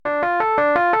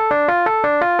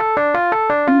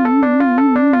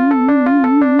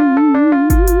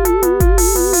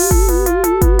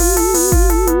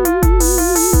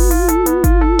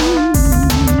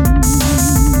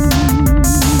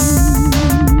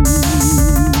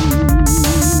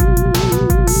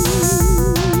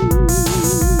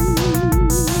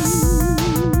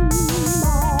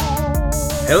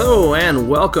Hello and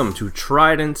welcome to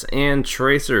Tridents and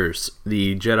Tracers,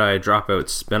 the Jedi Dropout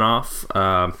spinoff,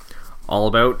 all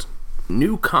about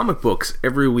new comic books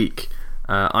every week.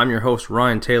 I'm your host,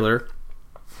 Ryan Taylor,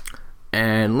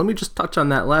 and let me just touch on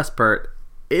that last part.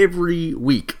 Every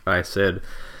week, I said.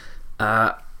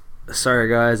 Sorry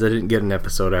guys, I didn't get an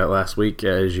episode out last week,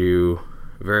 as you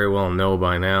very well know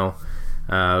by now.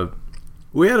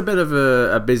 We had a bit of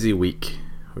a busy week.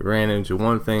 We ran into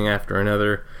one thing after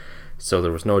another. So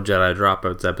there was no Jedi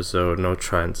Dropouts episode, no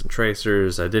Tridents and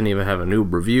Tracers. I didn't even have a new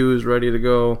reviews ready to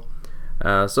go.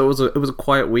 So it was a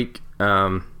quiet week.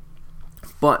 But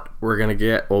we're gonna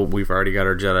we've already got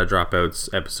our Jedi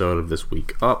Dropouts episode of this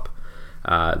week up.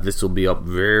 This will be up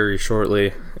very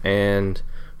shortly, and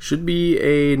should be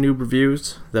a new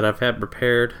reviews that I've had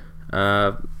prepared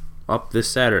up this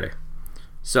Saturday.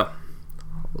 So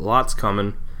lots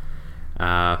coming,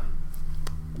 and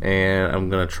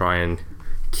I'm gonna try and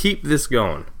keep this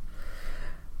going.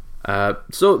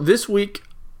 So this week,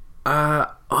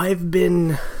 I've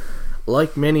been,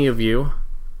 like many of you,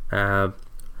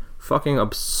 fucking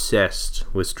obsessed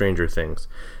with Stranger Things.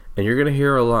 And you're going to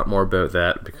hear a lot more about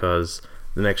that because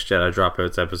the next Jedi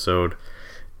Dropouts episode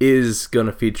is going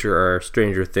to feature our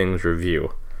Stranger Things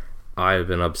review. I've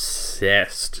been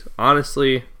obsessed.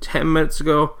 Honestly, 10 minutes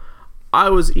ago, I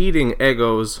was eating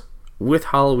Eggos with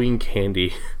Halloween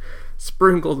candy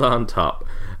sprinkled on top.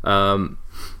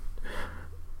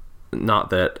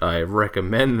 Not that I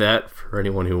recommend that for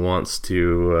anyone who wants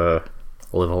to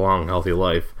live a long, healthy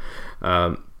life.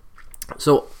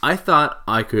 So I thought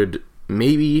I could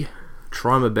maybe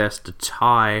try my best to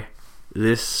tie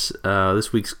this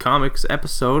week's comics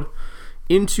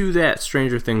into that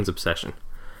Stranger Things obsession.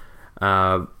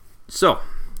 So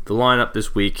the lineup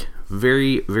this week,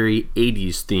 very, very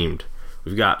 80s themed.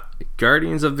 We've got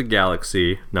Guardians of the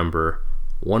Galaxy number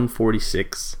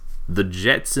 146, The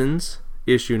Jetsons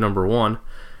issue number 1,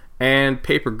 and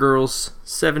Paper Girls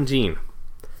 17.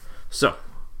 So,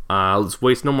 let's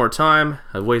waste no more time.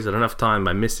 I've wasted enough time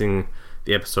by missing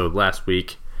the episode last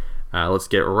week. Let's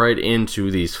get right into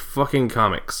these fucking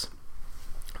comics.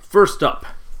 First up,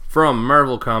 from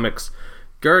Marvel Comics,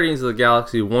 Guardians of the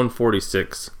Galaxy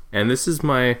 146, and this is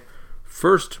my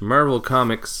first Marvel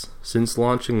Comics since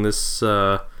launching this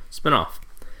spinoff.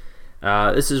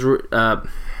 This is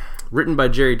written by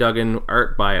Jerry Duggan,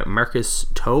 art by Marcus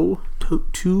To.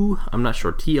 I'm not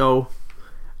sure, T.O.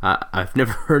 I've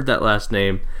never heard that last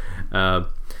name.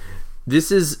 This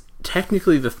is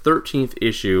technically the 13th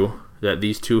issue that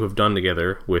these two have done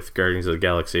together with Guardians of the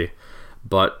Galaxy,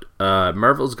 but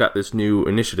Marvel's got this new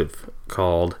initiative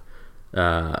called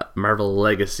Marvel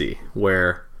Legacy,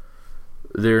 where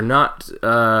they're not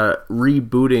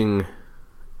rebooting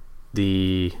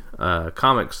the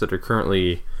comics that are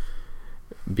currently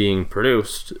being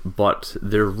produced, but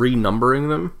they're renumbering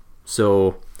them.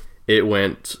 So it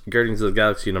went Guardians of the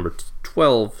Galaxy number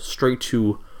 12 straight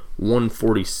to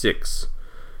 146.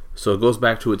 So it goes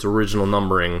back to its original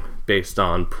numbering based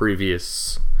on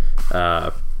previous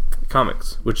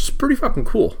comics, which is pretty fucking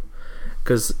cool,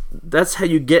 because that's how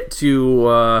you get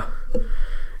to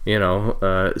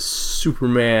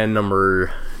Superman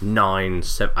number 9,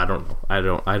 7, I don't know.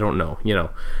 I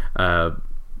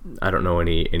don't know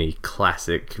any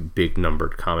classic big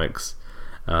numbered comics.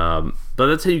 But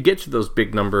that's how you get to those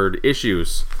big numbered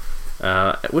issues,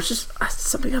 which is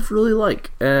something I really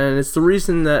like. And it's the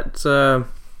reason that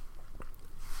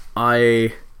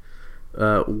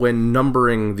when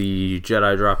numbering the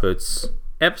Jedi Dropouts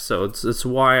episodes, that's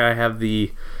why I have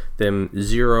them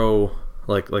 0,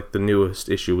 like the newest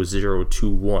issue was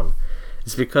 021.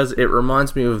 It's because it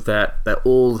reminds me of that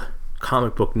old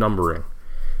comic book numbering,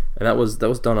 and that was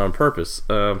done on purpose.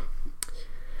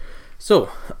 So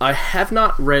I have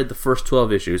not read the first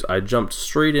 12 issues. I jumped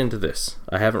straight into this.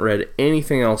 I haven't read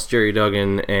anything else Jerry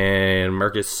Duggan and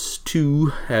Marcus 2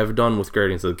 have done with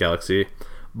Guardians of the Galaxy,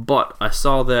 but I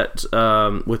saw that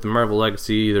with the Marvel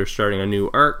Legacy they're starting a new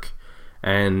arc,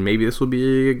 and maybe this would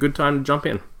be a good time to jump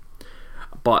in.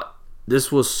 But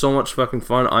this was so much fucking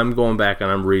fun. I'm going back and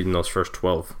I'm reading those first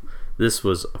 12. This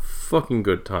was a fucking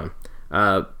good time.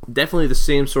 Definitely the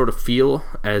same sort of feel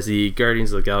as the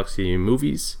Guardians of the Galaxy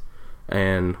movies,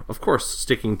 and of course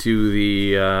sticking to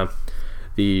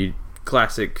the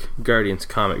classic Guardians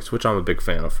comics, which I'm a big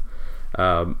fan of.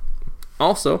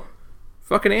 Also,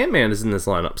 fucking Ant-Man is in this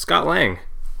lineup. Scott Lang.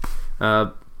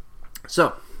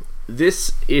 So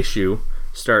this issue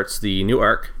starts the new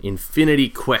arc, Infinity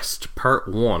Quest Part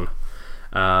 1.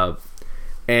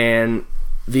 And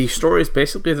the story is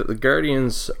basically that the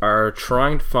Guardians are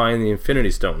trying to find the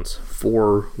Infinity Stones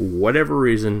for whatever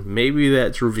reason. Maybe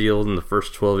that's revealed in the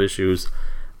first 12 issues.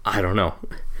 I don't know.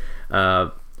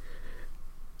 And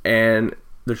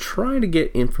they're trying to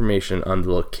get information on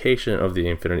the location of the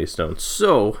Infinity Stone.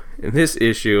 So, in this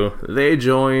issue, they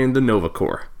join the Nova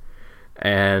Corps.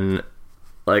 And,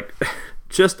 like,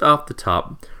 just off the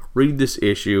top, read this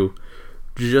issue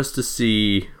just to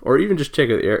see, or even just check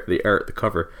out the art, the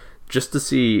cover, just to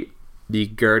see the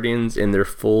Guardians in their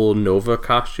full Nova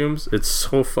costumes. It's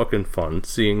so fucking fun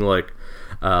seeing, like,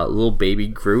 little baby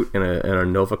Groot in a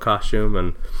Nova costume,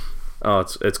 and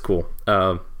it's cool.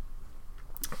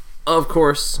 Of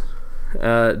course,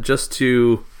 just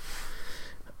to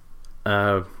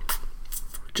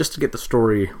get the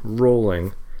story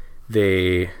rolling,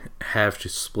 they have to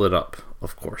split up,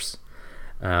 of course.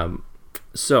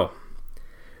 So,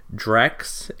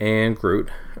 Drax and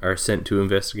Groot are sent to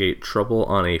investigate trouble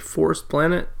on a forest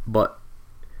planet, but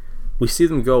we see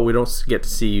them go. We don't get to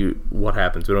see what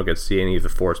happens. We don't get to see any of the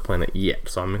forest planet yet,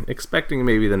 so I'm expecting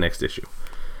maybe the next issue.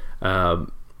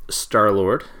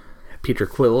 Star-Lord, Peter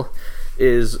Quill,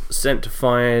 is sent to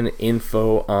find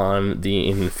info on the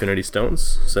Infinity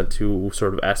Stones, sent to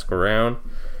sort of ask around,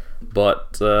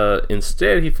 but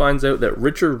instead he finds out that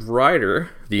Richard Rider,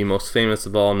 the most famous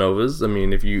of all Novas, I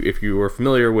mean, if you were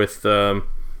familiar with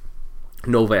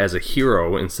Nova as a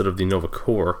hero instead of the Nova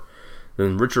Corps,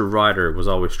 then Richard Rider was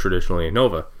always traditionally a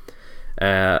Nova.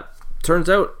 Turns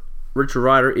out Richard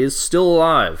Rider is still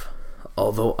alive,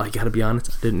 although I gotta be honest,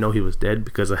 I didn't know he was dead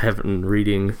because I haven't been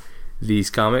reading these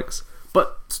comics,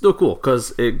 but still cool,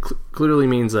 because it clearly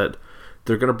means that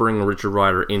they're going to bring Richard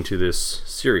Rider into this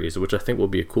series, which I think will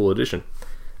be a cool addition.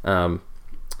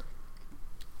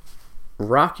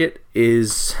 Rocket's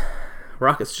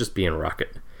just being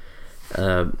Rocket.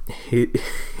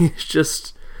 He's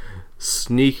just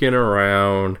sneaking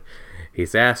around,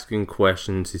 he's asking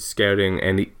questions, he's scouting,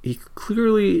 and he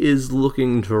clearly is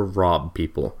looking to rob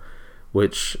people,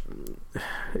 which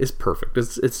is perfect.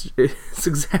 It's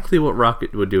exactly what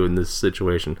Rocket would do in this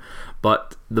situation.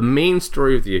 But the main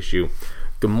story of the issue,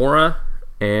 Gamora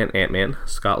and Ant-Man,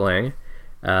 Scott Lang,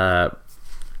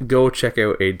 go check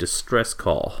out a distress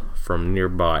call from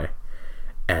nearby,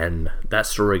 and that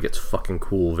story gets fucking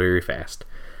cool very fast.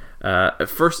 At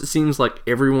first it seems like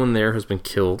everyone there has been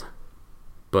killed,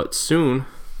 but soon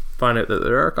find out that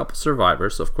there are a couple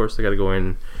survivors, so of course they gotta go in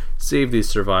and save these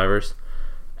survivors.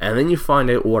 And then you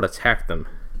find out what attacked them.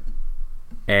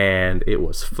 And it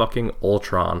was fucking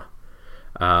Ultron.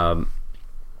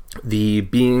 The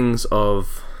beings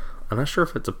of... I'm not sure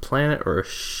if it's a planet or a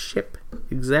ship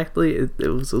exactly. It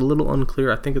was a little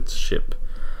unclear. I think it's a ship.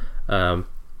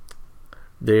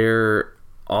 They're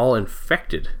all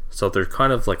infected. So they're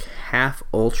kind of like half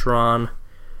Ultron,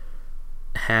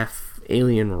 half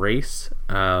alien race.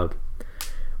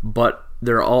 But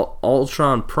they're all...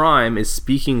 Ultron Prime is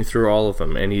speaking through all of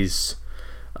them, and he's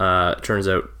turns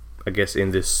out, I guess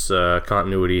in this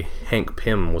continuity, Hank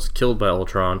Pym was killed by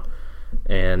Ultron,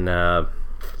 and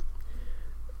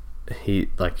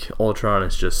Ultron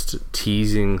is just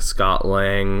teasing Scott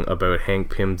Lang about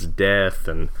Hank Pym's death,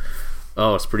 and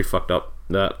it's pretty fucked up.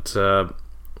 That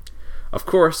of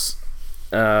course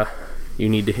you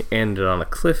need to end it on a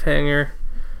cliffhanger.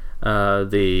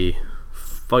 They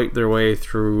fight their way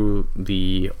through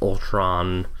the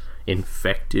Ultron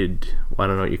infected, I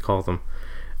don't know what you call them,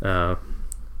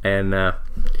 and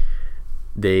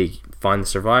they find the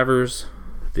survivors,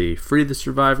 they free the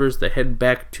survivors, they head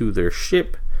back to their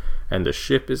ship, and the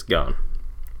ship is gone.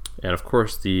 And of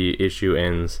course the issue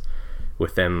ends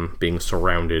with them being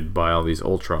surrounded by all these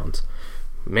Ultrons.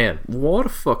 Man, what a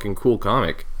fucking cool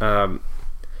comic.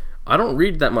 I don't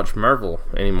read that much Marvel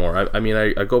anymore. I mean,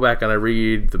 I go back and I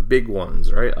read the big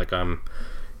ones, right? Like, I'm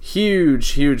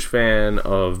huge fan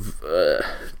of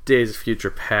Days of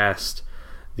Future Past,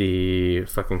 the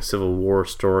fucking Civil War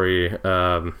story.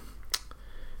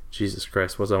 Jesus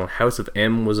Christ, what's that one? House of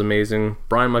M was amazing.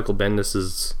 Brian Michael Bendis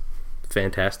is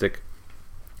fantastic.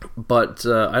 But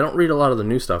I don't read a lot of the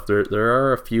new stuff. There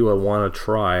are a few I want to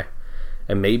try,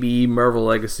 and maybe Marvel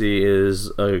Legacy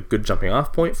is a good jumping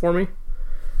off point for me.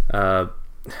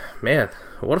 Man,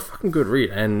 what a fucking good read,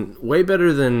 and way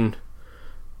better than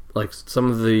like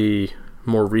some of the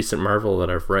more recent Marvel that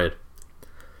I've read.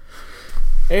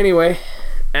 Anyway,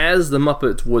 as the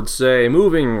Muppets would say,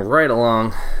 moving right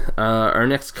along, our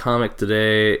next comic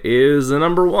today is the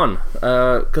number one,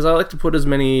 because I like to put as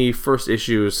many first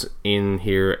issues in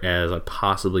here as I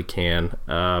possibly can.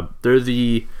 They're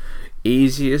the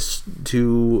easiest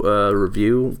to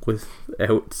review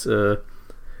without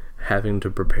having to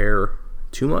prepare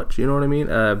too much, you know what I mean?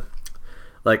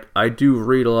 Like, I do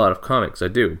read a lot of comics, I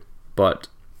do, but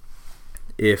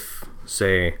if,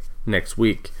 say, next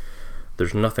week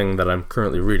there's nothing that I'm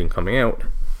currently reading coming out,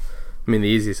 I mean, the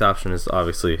easiest option is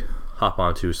obviously hop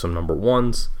onto some number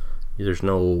ones. There's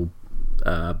no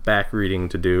back reading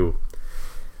to do,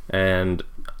 and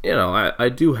I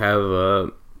do have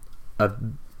a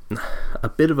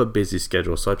bit of a busy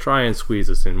schedule, so I try and squeeze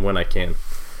this in when I can.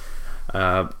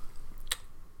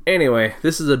 Anyway,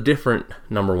 this is a different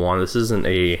number one. This isn't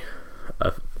a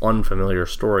unfamiliar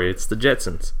story. It's the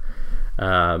Jetsons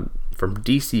from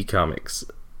DC Comics.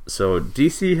 So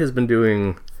DC has been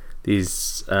doing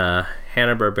these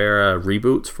Hanna-Barbera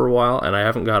reboots for a while, and I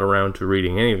haven't got around to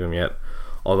reading any of them yet,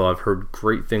 although I've heard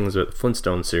great things about the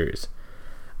Flintstone series.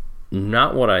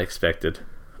 Not what I expected.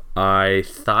 I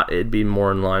thought it'd be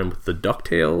more in line with the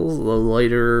DuckTales, the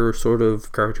lighter sort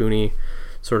of cartoony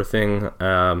sort of thing.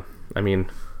 I mean,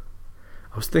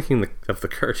 I was thinking of the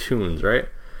cartoons, right?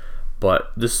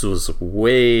 But this was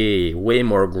way, way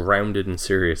more grounded and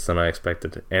serious than I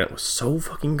expected, and it was so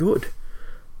fucking good.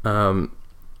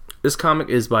 This comic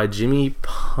is by Jimmy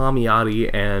Palmiotti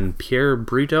and Pierre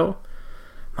Brito.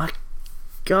 My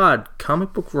God,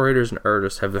 comic book writers and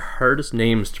artists have the hardest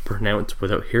names to pronounce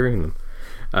without hearing them.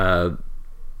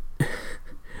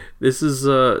 This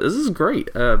is great.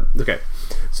 Okay,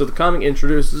 so the comic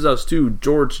introduces us to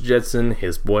George Jetson,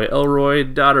 his boy Elroy,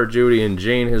 daughter Judy, and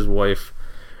Jane, his wife.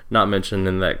 Not mentioned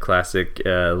in that classic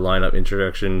lineup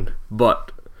introduction,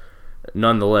 but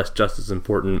nonetheless just as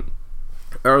important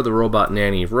are the robot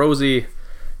nanny Rosie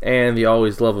and the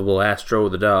always lovable Astro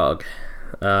the dog.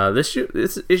 This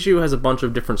issue has a bunch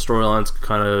of different storylines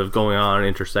kind of going on,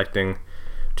 intersecting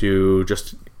to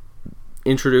just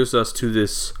introduce us to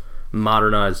this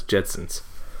modernized Jetsons.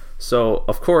 So,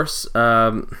 of course,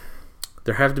 there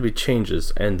have to be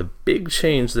changes, and the big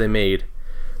change they made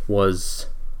was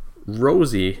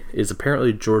Rosie is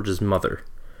apparently George's mother.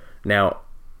 Now,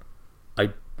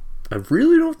 I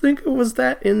really don't think it was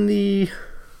that in the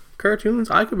cartoons.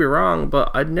 I could be wrong,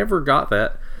 but I never got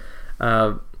that.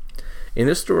 In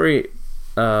this story,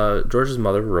 George's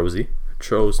mother, Rosie,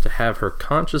 chose to have her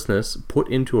consciousness put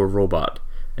into a robot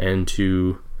and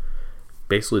to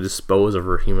basically dispose of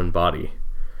her human body.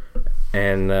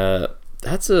 And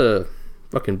that's a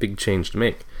fucking big change to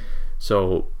make.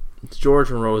 So George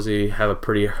and Rosie have a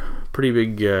pretty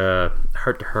big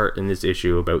heart-to-heart in this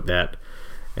issue about that.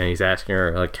 And he's asking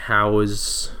her, like, how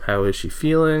is she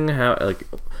feeling?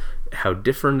 How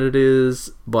different it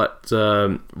is. But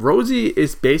Rosie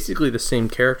is basically the same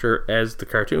character as the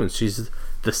cartoons. She's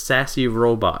the sassy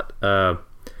robot.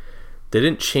 They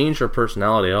didn't change her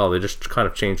personality at all. They just kind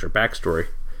of changed her backstory,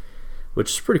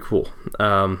 which is pretty cool.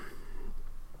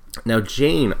 Now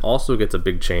Jane also gets a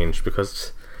big change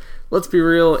because, let's be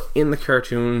real, in the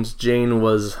cartoons, Jane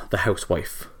was the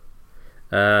housewife.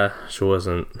 She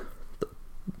wasn't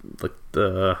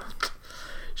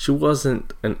she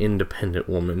wasn't an independent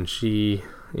woman. She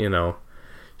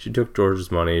took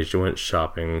George's money, she went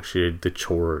shopping, she did the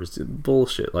chores,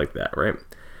 bullshit like that, right?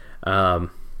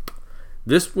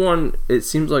 This one, it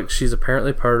seems like she's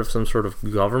apparently part of some sort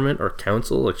of government or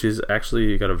council. Like, she's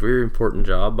actually got a very important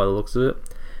job by the looks of it.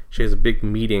 She has a big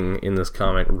meeting in this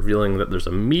comic revealing that there's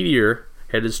a meteor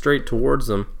headed straight towards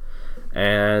them,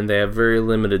 and they have very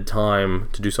limited time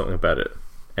to do something about it.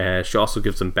 And she also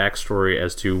gives some backstory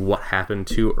as to what happened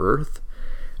to Earth.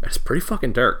 It's pretty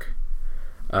fucking dark.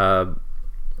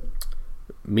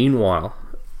 Meanwhile,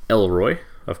 Elroy,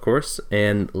 of course,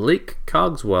 and Lake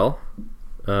Cogswell,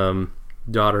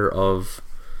 daughter of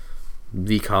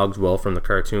the Cogswell from the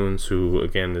cartoons, who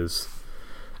again is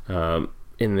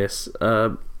in this.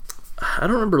 I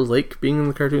don't remember Lake being in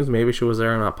the cartoons. Maybe she was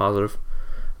there. I'm not positive.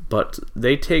 But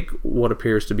they take what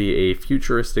appears to be a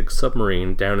futuristic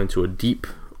submarine down into a deep,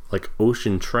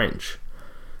 ocean trench,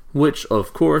 which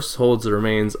of course holds the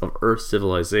remains of Earth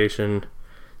civilization.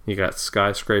 You got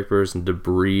skyscrapers and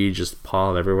debris just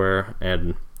piled everywhere,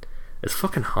 and it's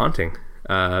fucking haunting.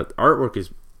 Artwork is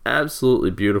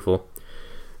absolutely beautiful,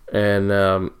 and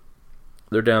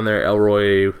they're down there.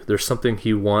 Elroy, there's something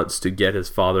he wants to get his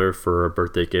father for a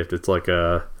birthday gift. It's like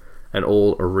an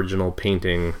old original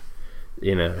painting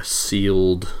in a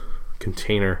sealed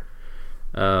container,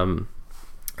 and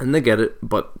they get it,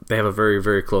 but they have a very,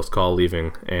 very close call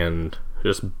leaving and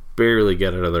just barely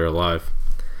get out of there alive.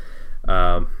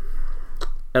 And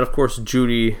of course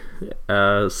Judy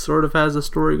sort of has a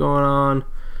story going on.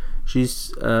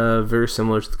 She's very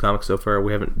similar to the comic so far.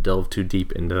 We haven't delved too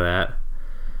deep into that.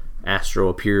 Astro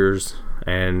appears,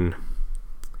 and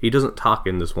he doesn't talk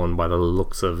in this one by the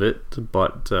looks of it,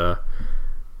 but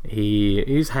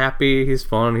he's happy, he's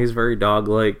fun, he's very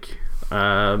dog-like.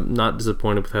 Not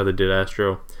disappointed with how they did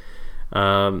Astro.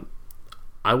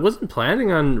 I wasn't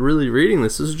planning on really reading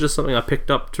this. This is just something I picked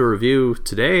up to review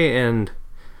today, and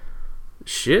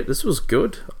shit, this was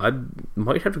good. I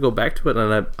might have to go back to it,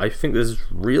 and I think this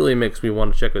really makes me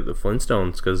want to check out the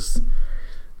Flintstones, because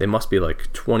they must be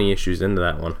like 20 issues into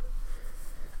that one.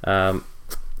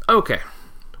 Okay,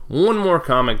 one more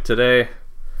comic today,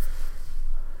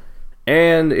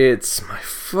 and it's my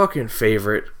fucking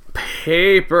favorite,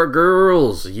 Paper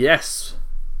Girls. Yes,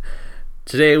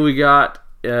 today we got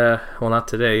not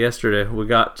today, yesterday we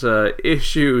got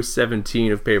issue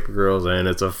 17 of Paper Girls, and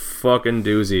it's a fucking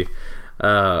doozy.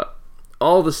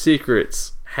 All the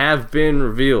secrets have been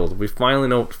revealed. We finally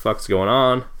know what the fuck's going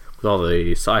on with all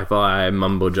the sci-fi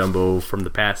mumbo jumbo from the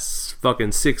past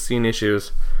fucking 16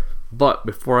 issues. But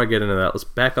before I get into that, let's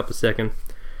back up a second.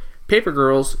 Paper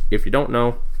Girls, if you don't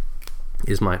know,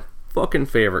 is my fucking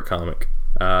favorite comic.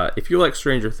 If you like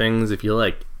Stranger Things, if you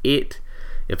like It,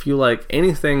 if you like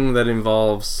anything that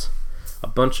involves a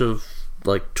bunch of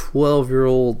like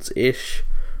 12-year-olds-ish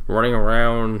running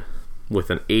around with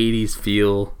an 80s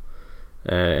feel,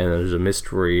 and there's a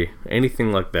mystery,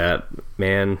 anything like that,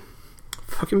 man,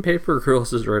 fucking Paper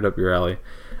Girls is right up your alley.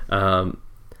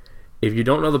 If you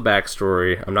don't know the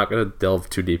backstory, I'm not going to delve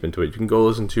too deep into it. You can go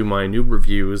listen to my new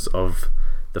reviews of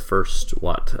the first,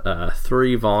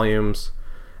 3 volumes,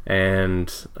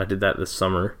 and I did that this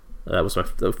summer. That was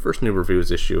the first new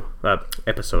reviews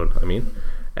episode, I mean.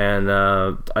 And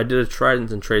I did a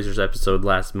Tridents and Tracers episode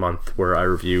last month where I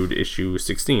reviewed issue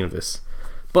 16 of this.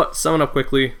 But summing up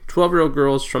quickly, 12-year-old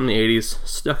girls from the 80s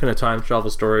stuck in a time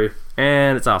travel story,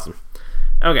 and it's awesome.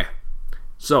 Okay,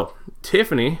 so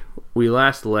Tiffany, we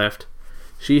last left,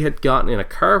 she had gotten in a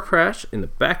car crash in the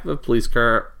back of a police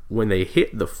car when they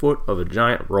hit the foot of a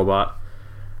giant robot.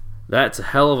 That's a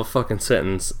hell of a fucking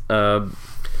sentence.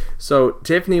 So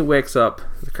Tiffany wakes up,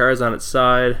 the car's on its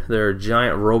side, there are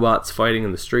giant robots fighting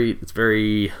in the street. It's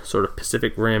very sort of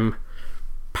Pacific Rim,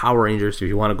 Power Rangers, if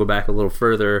you want to go back a little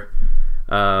further.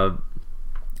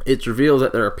 It's revealed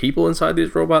that there are people inside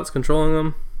these robots controlling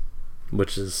them,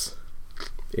 which is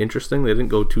interesting. They didn't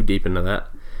go too deep into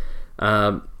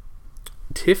that.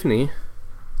 Tiffany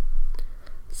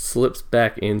slips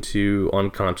back into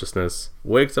unconsciousness,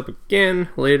 wakes up again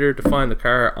later to find the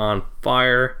car on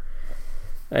fire,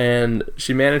 and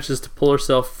she manages to pull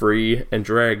herself free and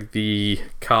drag the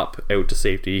cop out to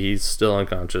safety. He's still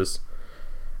unconscious.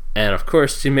 And of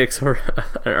course, she makes her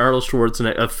an Arnold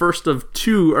Schwarzenegger, a first of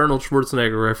 2 Arnold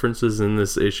Schwarzenegger references in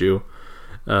this issue.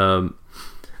 The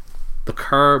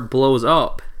car blows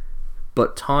up,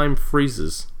 but time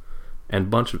freezes, and a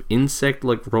bunch of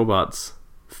insect-like robots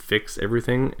fix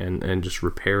everything and just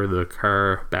repair the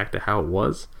car back to how it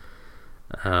was.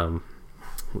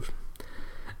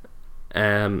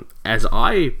 As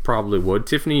I probably would,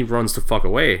 Tiffany runs the fuck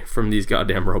away from these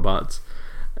goddamn robots,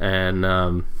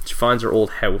 and she finds her old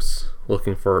house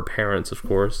looking for her parents, of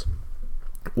course,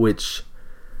 which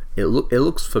it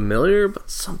looks familiar, but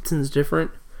something's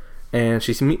different. And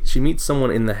she meets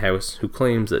someone in the house who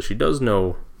claims that she does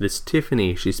know this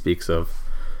Tiffany she speaks of,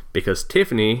 because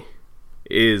Tiffany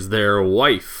is their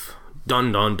wife.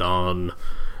 Dun dun dun.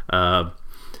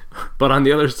 But on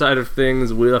the other side of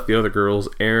things, we left the other girls,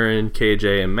 Aaron,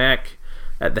 KJ, and Mac,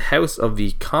 at the house of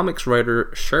the comics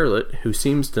writer Charlotte, who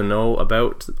seems to know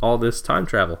about all this time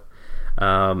travel.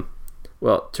 Well,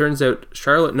 it turns out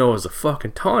Charlotte knows a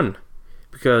fucking ton,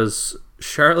 because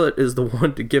Charlotte is the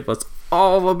one to give us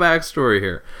all the backstory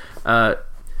here.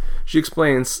 She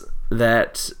explains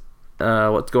that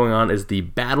what's going on is the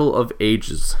Battle of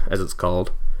Ages, as it's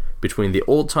called, between the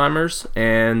old-timers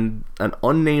and an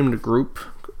unnamed group,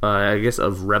 I guess,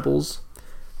 of rebels.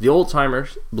 The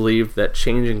old-timers believe that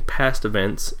changing past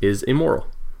events is immoral,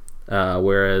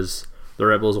 whereas the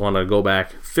rebels want to go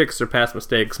back, fix their past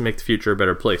mistakes, make the future a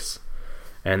better place.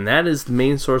 And that is the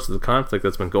main source of the conflict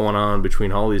that's been going on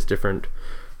between all these different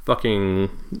fucking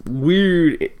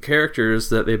weird characters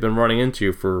that they've been running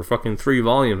into for fucking 3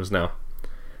 volumes now.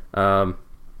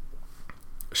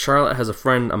 Charlotte has a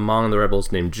friend among the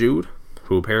rebels named Jude,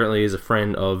 who apparently is a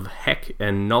friend of Heck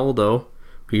and Naldo,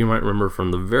 who you might remember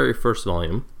from the very first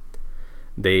volume.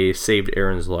 They saved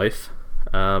Aaron's life.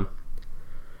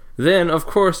 Then, of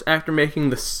course, after making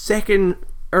the second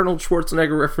Arnold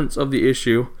Schwarzenegger reference of the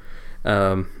issue,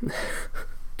 telling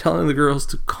the girls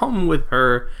to come with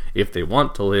her if they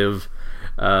want to live,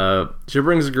 she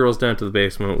brings the girls down to the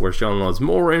basement, where she unloads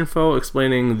more info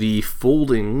explaining the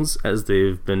foldings, as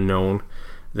they've been known,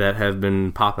 that have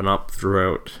been popping up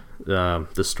throughout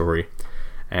the story,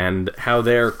 and how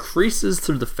they are creases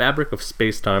through the fabric of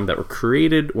space-time that were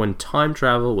created when time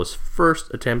travel was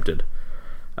first attempted.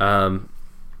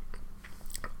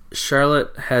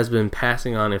 Charlotte has been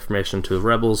passing on information to the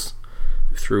rebels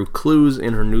through clues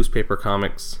in her newspaper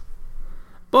comics,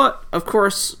 but of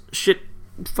course shit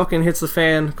fucking hits the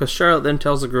fan because Charlotte then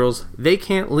tells the girls they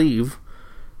can't leave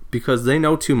because they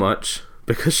know too much,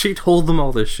 because she told them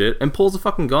all this shit, and pulls a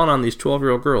fucking gun on these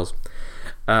 12-year-old girls.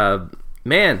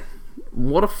 Man,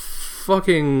 what a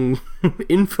fucking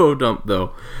info dump,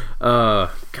 though.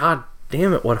 God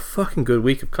damn it, what a fucking good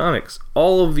week of comics.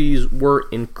 All of these were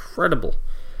incredible.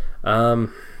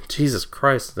 Jesus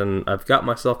Christ, and I've got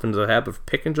myself into the habit of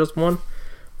picking just one.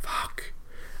 Fuck.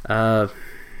 If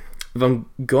I'm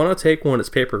gonna take one, it's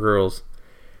Paper Girls,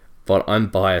 but I'm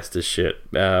biased as shit.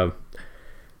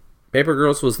 Paper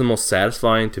Girls was the most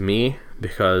satisfying to me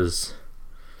because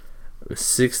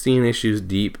 16 issues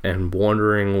deep and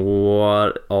wondering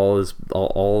what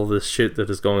all this shit that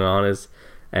is going on is,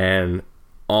 and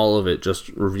all of it just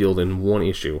revealed in one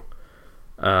issue.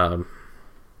 Man,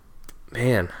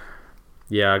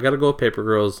 yeah, I gotta go with Paper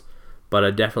Girls, but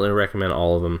I definitely recommend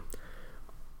all of them.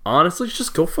 Honestly,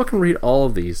 just go fucking read all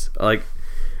of these. Like,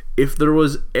 if there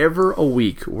was ever a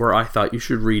week where I thought you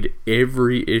should read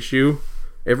every issue,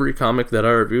 every comic that I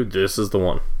reviewed, this is the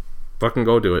one. Fucking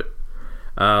go do it.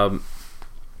 And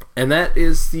that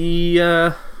is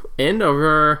the end of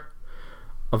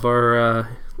our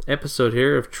episode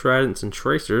here of Tridents and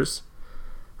Tracers.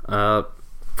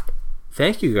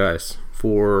 Thank you guys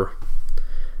for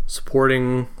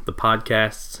supporting the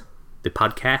podcasts,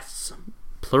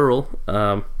 plural,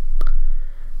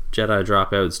 Jedi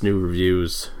Dropouts, new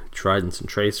reviews, Tridents and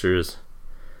Tracers,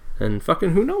 and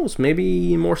fucking who knows,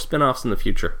 maybe more spin-offs in the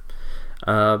future.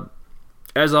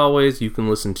 As always, you can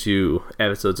listen to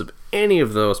episodes of any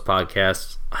of those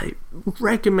podcasts. I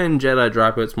recommend Jedi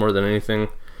Dropouts more than anything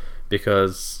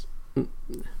because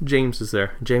James is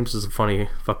there. James is a funny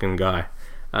fucking guy.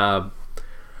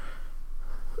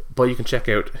 But you can check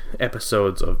out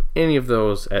episodes of any of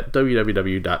those at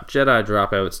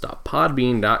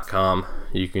www.jedidropouts.podbean.com.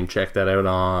 You can check that out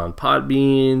on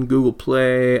Podbean, Google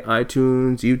Play,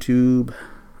 iTunes, YouTube,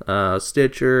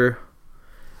 Stitcher.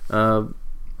 For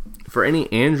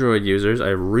any Android users,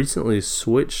 I recently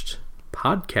switched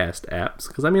podcast apps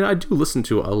because I do listen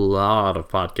to a lot of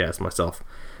podcasts myself.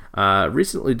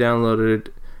 Recently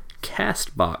downloaded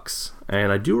Castbox,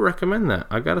 and I do recommend that.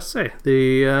 I gotta say,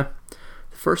 the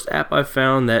first app I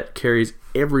found that carries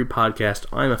every podcast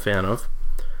I'm a fan of,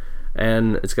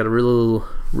 and it's got a real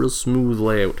smooth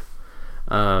layout.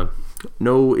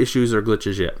 No issues or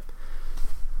glitches yet.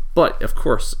 But of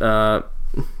course,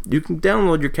 you can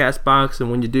download your Castbox, and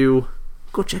when you do,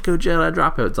 go check out Jedi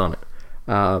Dropouts on it.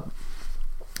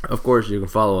 Of course, you can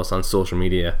follow us on social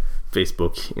media: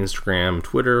 Facebook, Instagram,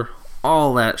 Twitter,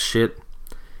 all that shit.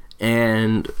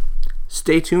 And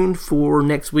stay tuned for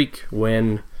next week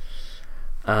when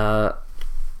on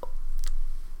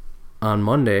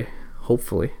Monday,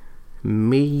 hopefully,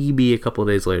 maybe a couple of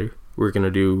days later, we're going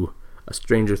to do a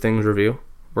Stranger Things review.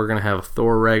 We're going to have a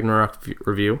Thor Ragnarok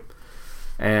review.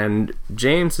 And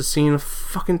James has seen a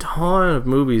fucking ton of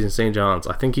movies in St. John's.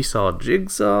 I think he saw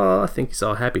Jigsaw. I think he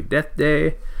saw Happy Death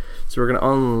Day. So we're going to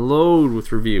unload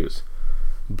with reviews.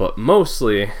 But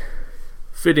mostly,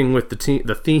 fitting with the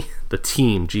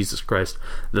theme, Jesus Christ,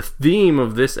 the theme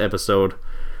of this episode,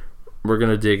 we're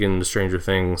going to dig into Stranger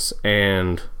Things,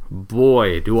 and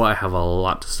boy, do I have a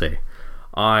lot to say.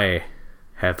 I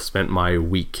have spent my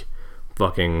week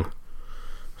fucking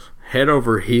head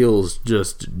over heels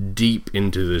just deep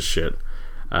into this shit.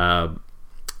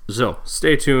 So,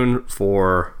 stay tuned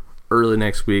for early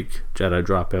next week, Jedi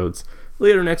Dropouts.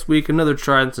 Later next week, another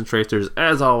Tridents and Tracers,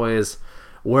 as always,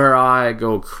 where I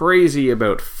go crazy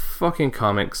about fucking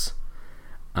comics.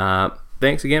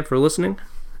 Thanks again for listening.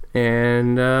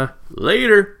 And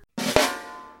later.